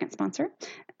about our second sponsor.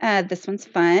 This one's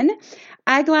fun.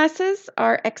 Eyeglasses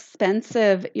are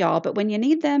expensive, y'all, but when you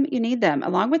need them, you need them.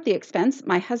 Along with the expense,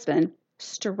 my husband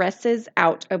stresses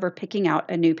out over picking out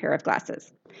a new pair of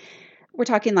glasses. We're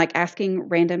talking like asking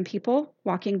random people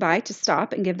walking by to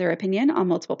stop and give their opinion on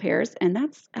multiple pairs, and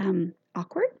that's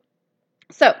awkward.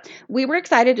 So we were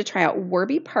excited to try out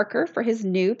Warby Parker for his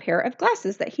new pair of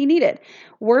glasses that he needed.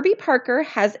 Warby Parker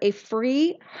has a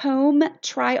free home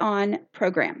try-on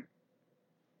program.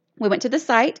 We went to the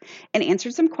site and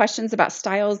answered some questions about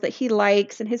styles that he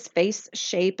likes and his face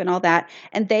shape and all that,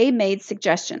 and they made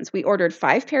suggestions. We ordered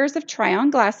 5 pairs of try-on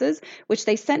glasses, which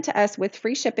they sent to us with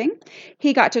free shipping.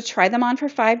 He got to try them on for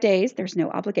 5 days. There's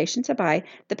no obligation to buy.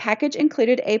 The package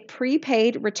included a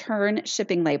prepaid return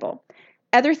shipping label.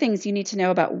 Other things you need to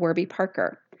know about Warby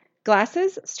Parker.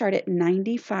 Glasses start at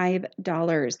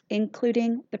 $95,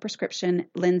 including the prescription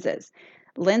lenses.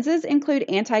 Lenses include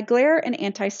anti-glare and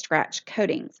anti-scratch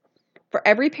coatings. For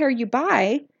every pair you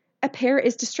buy, a pair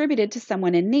is distributed to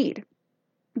someone in need.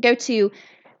 Go to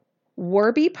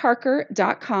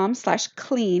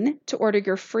warbyparker.com/clean to order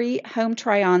your free home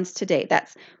try-ons today.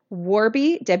 That's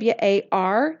Warby,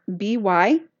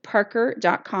 WARBY,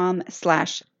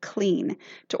 parker.com/clean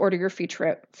to order your free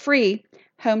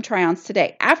home try-ons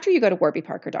today. After you go to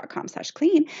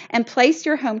warbyparker.com/clean and place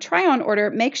your home try-on order,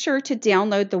 make sure to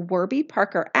download the Warby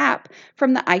Parker app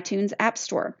from the iTunes App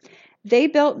Store. They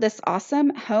built this awesome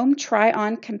home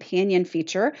try-on companion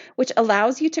feature, which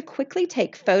allows you to quickly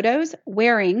take photos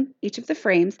wearing each of the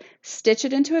frames, stitch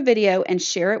it into a video, and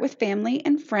share it with family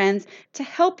and friends to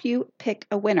help you pick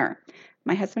a winner.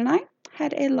 My husband and I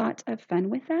had a lot of fun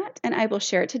with that, and I will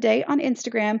share it today on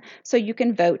Instagram so you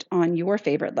can vote on your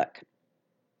favorite look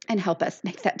and help us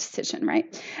make that decision,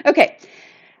 right? Okay.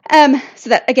 So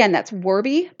that's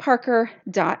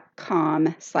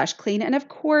warbyparker.com/clean. And of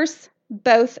course,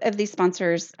 both of these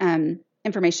sponsors'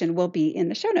 information will be in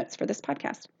the show notes for this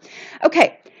podcast.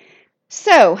 Okay.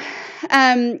 So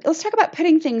let's talk about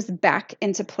putting things back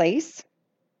into place.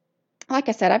 Like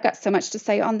I said, I've got so much to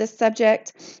say on this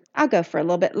subject. I'll go for a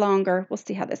little bit longer. We'll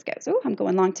see how this goes. Oh, I'm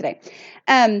going long today.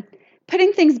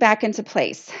 Putting things back into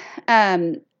place.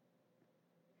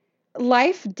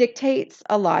 Life dictates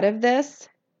a lot of this,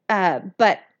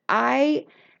 but I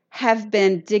have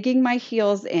been digging my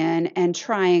heels in and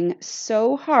trying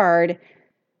so hard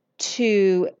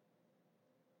to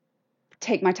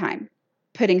take my time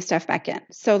putting stuff back in.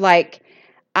 So like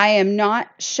I am not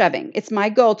shoving. It's my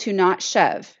goal to not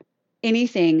shove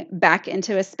anything back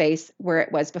into a space where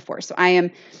it was before. So I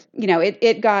am,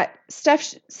 it got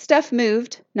stuff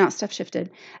moved, not stuff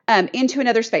shifted, into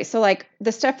another space. So like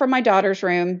the stuff from my daughter's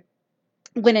room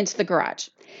went into the garage,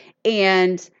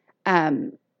 and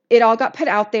it all got put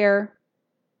out there.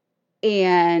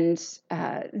 And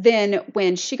then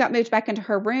when she got moved back into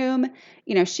her room,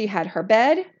 she had her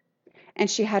bed and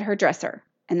she had her dresser,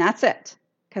 and that's it.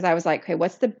 Because I was like, okay,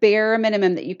 what's the bare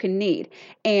minimum that you can need?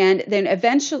 And then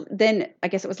eventually, I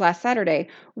guess it was last Saturday,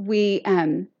 she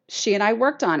and I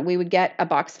worked on, we would get a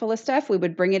box full of stuff, we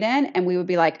would bring it in, and we would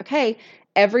be like, okay,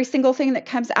 every single thing that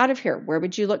comes out of here, where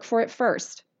would you look for it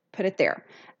first? Put it there.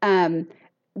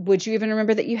 Would you even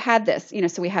remember that you had this?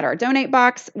 So we had our donate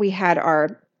box, we had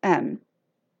our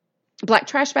black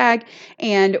trash bag,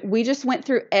 and we just went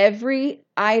through every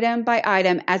item by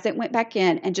item as it went back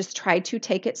in and just tried to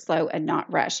take it slow and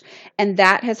not rush. And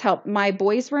that has helped my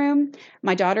boys' room,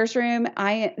 my daughter's room.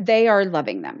 They are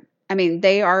loving them. I mean,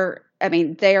 they are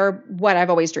what I've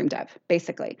always dreamed of,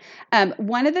 basically.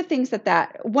 One of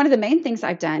the main things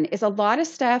I've done is a lot of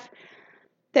stuff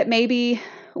that maybe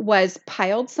was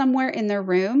piled somewhere in their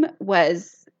room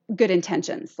was good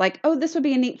intentions. Like, oh, this would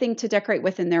be a neat thing to decorate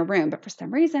with in their room. But for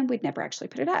some reason, we'd never actually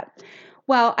put it up.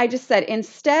 Well, I just said,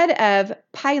 instead of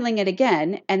piling it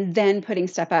again and then putting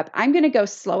stuff up, I'm going to go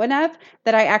slow enough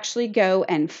that I actually go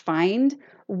and find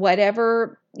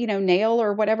whatever, nail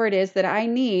or whatever it is that I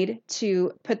need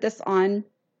to put this on,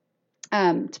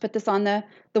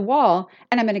 the wall.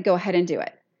 And I'm going to go ahead and do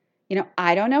it.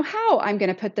 I don't know how I'm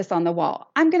going to put this on the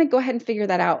wall. I'm going to go ahead and figure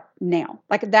that out now.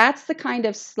 Like, that's the kind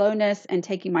of slowness and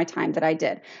taking my time that I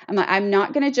did. I'm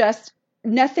not going to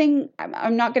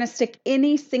I'm not going to stick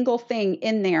any single thing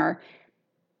in there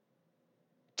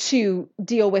to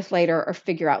deal with later or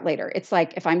figure out later. It's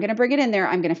like, if I'm going to bring it in there,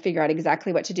 I'm going to figure out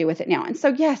exactly what to do with it now. And so,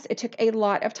 yes, it took a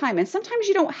lot of time. And sometimes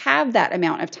you don't have that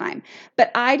amount of time.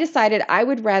 But I decided I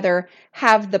would rather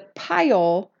have the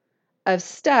pile of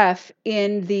stuff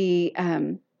in the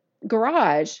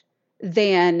garage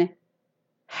than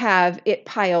have it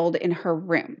piled in her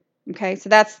room. Okay. So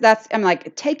I'm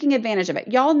like taking advantage of it.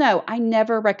 Y'all know I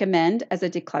never recommend as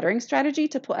a decluttering strategy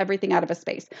to pull everything out of a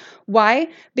space. Why?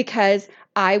 Because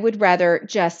I would rather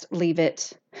just leave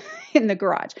it in the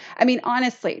garage. I mean,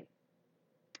 honestly,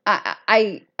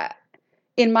 I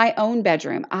in my own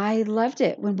bedroom, I loved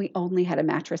it when we only had a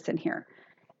mattress in here.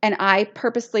 And I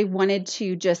purposely wanted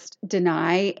to just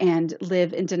deny and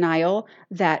live in denial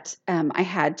that I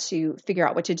had to figure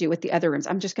out what to do with the other rooms.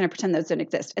 I'm just going to pretend those don't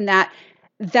exist. And that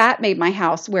made my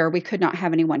house where we could not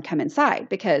have anyone come inside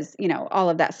because, all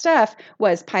of that stuff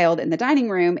was piled in the dining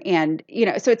room. And,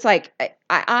 so it's like,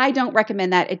 I don't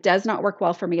recommend that. It does not work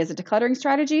well for me as a decluttering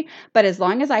strategy. But as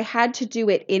long as I had to do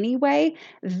it anyway,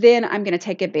 then I'm going to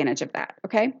take advantage of that.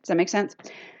 Okay. Does that make sense?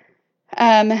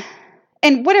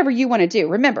 And whatever you want to do,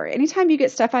 remember, anytime you get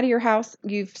stuff out of your house,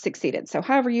 you've succeeded. So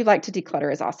however you like to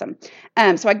declutter is awesome.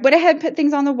 So I went ahead and put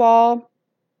things on the wall.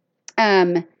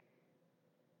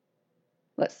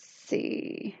 Let's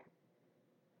see.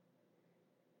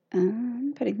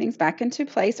 Putting things back into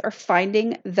place or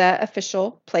finding the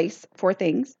official place for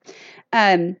things.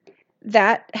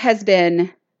 That has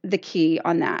been the key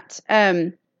on that.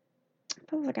 I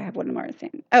feel like I have one more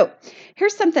thing. Oh,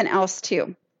 here's something else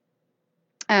too.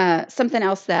 Something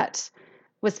else that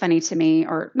was funny to me,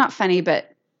 or not funny, but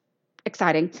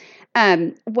exciting,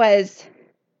 was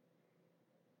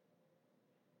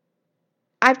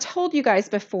I've told you guys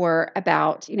before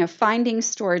about, finding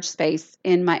storage space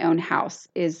in my own house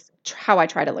is how I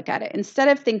try to look at it. Instead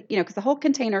of because the whole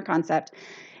container concept,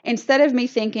 instead of me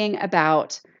thinking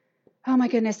about, oh my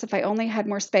goodness, if I only had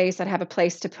more space, I'd have a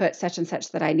place to put such and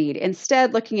such that I need.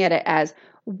 Instead, looking at it as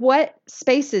what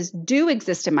spaces do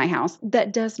exist in my house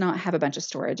that does not have a bunch of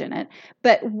storage in it,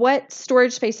 but what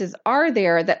storage spaces are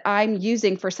there that I'm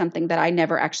using for something that I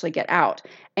never actually get out,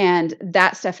 and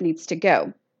that stuff needs to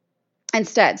go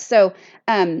instead. So,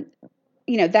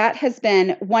 that has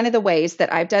been one of the ways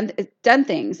that I've done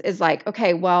things is like,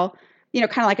 okay, well,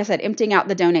 kind of like I said, emptying out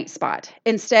the donate spot.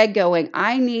 Instead going,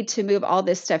 I need to move all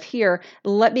this stuff here.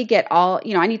 Let me get I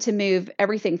need to move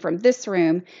everything from this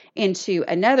room into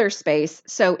another space.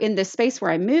 So in this space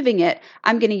where I'm moving it,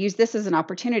 I'm going to use this as an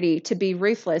opportunity to be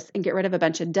ruthless and get rid of a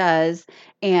bunch of does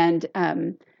and,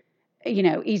 get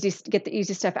the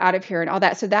easy stuff out of here and all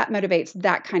that. So that motivates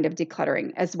that kind of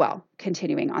decluttering as well,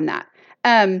 continuing on that.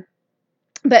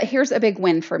 But here's a big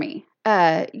win for me.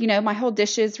 My whole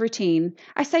dishes routine.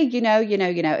 I say,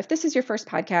 if this is your first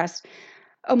podcast,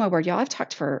 oh my word, y'all, I've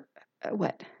talked for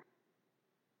what?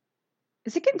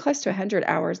 Is it getting close to 100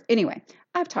 hours? Anyway,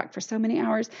 I've talked for so many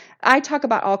hours. I talk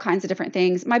about all kinds of different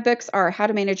things. My books are How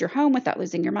to Manage Your Home Without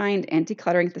Losing Your Mind and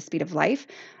Decluttering at the Speed of Life,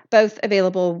 both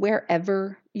available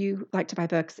wherever you like to buy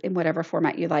books in whatever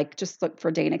format you like. Just look for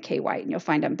Dana K. White and you'll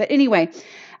find them. But anyway,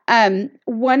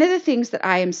 one of the things that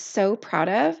I am so proud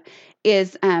of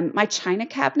is my china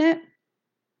cabinet.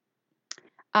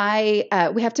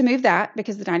 We have to move that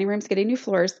because the dining room's getting new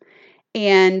floors.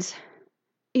 And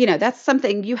that's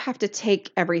something you have to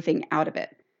take everything out of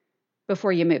it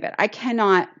before you move it. I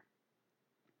cannot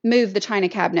move the china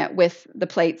cabinet with the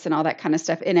plates and all that kind of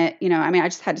stuff in it. I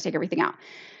just had to take everything out.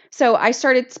 So I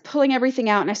started pulling everything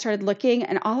out and I started looking,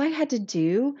 and all I had to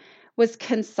do was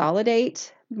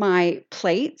consolidate my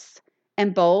plates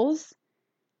and bowls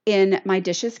in my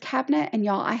dishes cabinet. And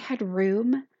y'all, I had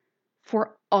room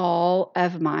for all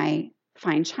of my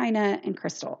fine china and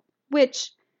crystal,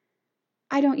 which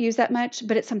I don't use that much,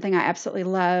 but it's something I absolutely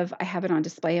love. I have it on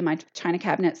display in my china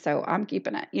cabinet, so I'm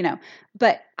keeping it.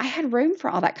 But I had room for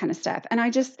all that kind of stuff. And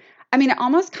it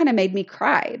almost kind of made me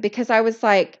cry because I was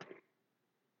like,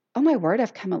 oh my word,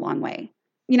 I've come a long way.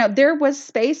 There was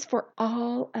space for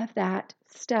all of that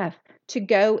stuff to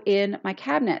go in my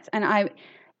cabinets. And I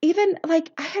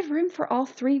had room for all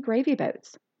 3 gravy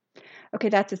boats. Okay,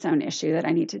 that's its own issue that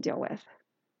I need to deal with.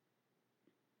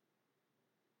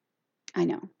 I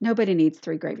know. Nobody needs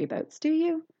 3 gravy boats, do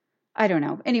you? I don't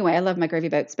know. Anyway, I love my gravy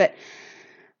boats, but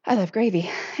I love gravy.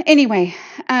 Anyway,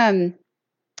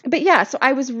 but yeah, so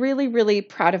I was really, really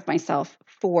proud of myself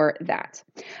for that.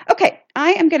 Okay,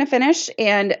 I am going to finish.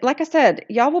 And like I said,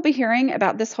 y'all will be hearing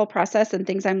about this whole process and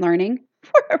things I'm learning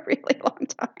for a really long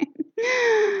time.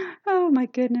 Oh my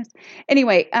goodness.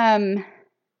 Anyway, I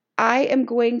am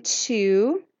going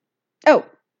to, I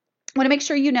want to make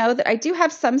sure you know that I do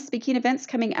have some speaking events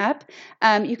coming up.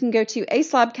 You can go to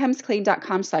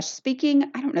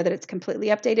aslobcomesclean.com/speaking. I don't know that it's completely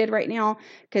updated right now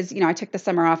because, I took the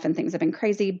summer off and things have been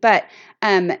crazy. But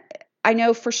I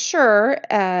know for sure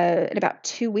in about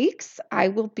 2 weeks, I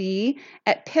will be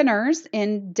at Pinners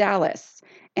in Dallas.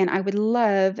 And I would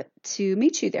love to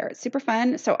meet you there. It's super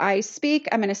fun. So I'm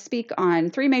going to speak on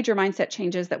 3 major mindset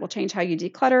changes that will change how you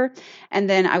declutter. And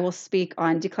then I will speak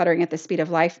on decluttering at the speed of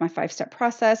life, my 5-step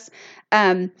process.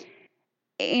 And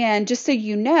just so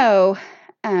you know,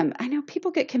 I know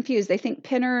people get confused. They think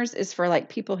Pinners is for like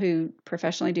people who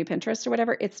professionally do Pinterest or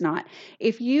whatever. It's not.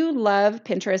 If you love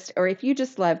Pinterest or if you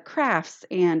just love crafts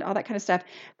and all that kind of stuff,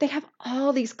 they have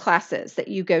all these classes that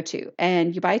you go to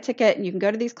and you buy a ticket and you can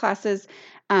go to these classes.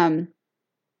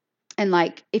 And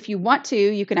like, if you want to,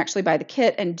 you can actually buy the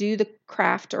kit and do the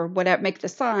craft or whatever, make the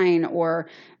sign or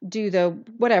do the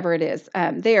whatever it is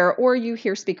there, or you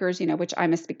hear speakers, which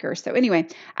I'm a speaker. So anyway,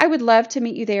 I would love to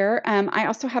meet you there. I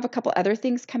also have a couple other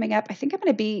things coming up. I think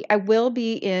I will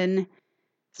be in,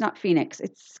 it's not Phoenix,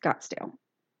 it's Scottsdale.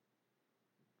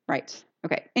 Right.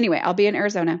 Okay. Anyway, I'll be in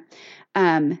Arizona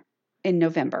in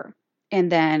November. And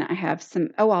then I have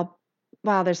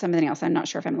there's something else. I'm not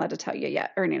sure if I'm allowed to tell you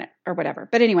yet or whatever.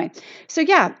 But anyway, so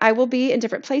yeah, I will be in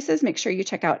different places. Make sure you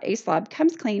check out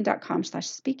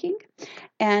aslobcomesclean.com/speaking.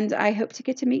 And I hope to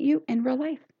get to meet you in real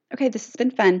life. Okay, this has been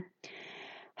fun.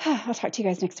 I'll talk to you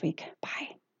guys next week.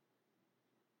 Bye.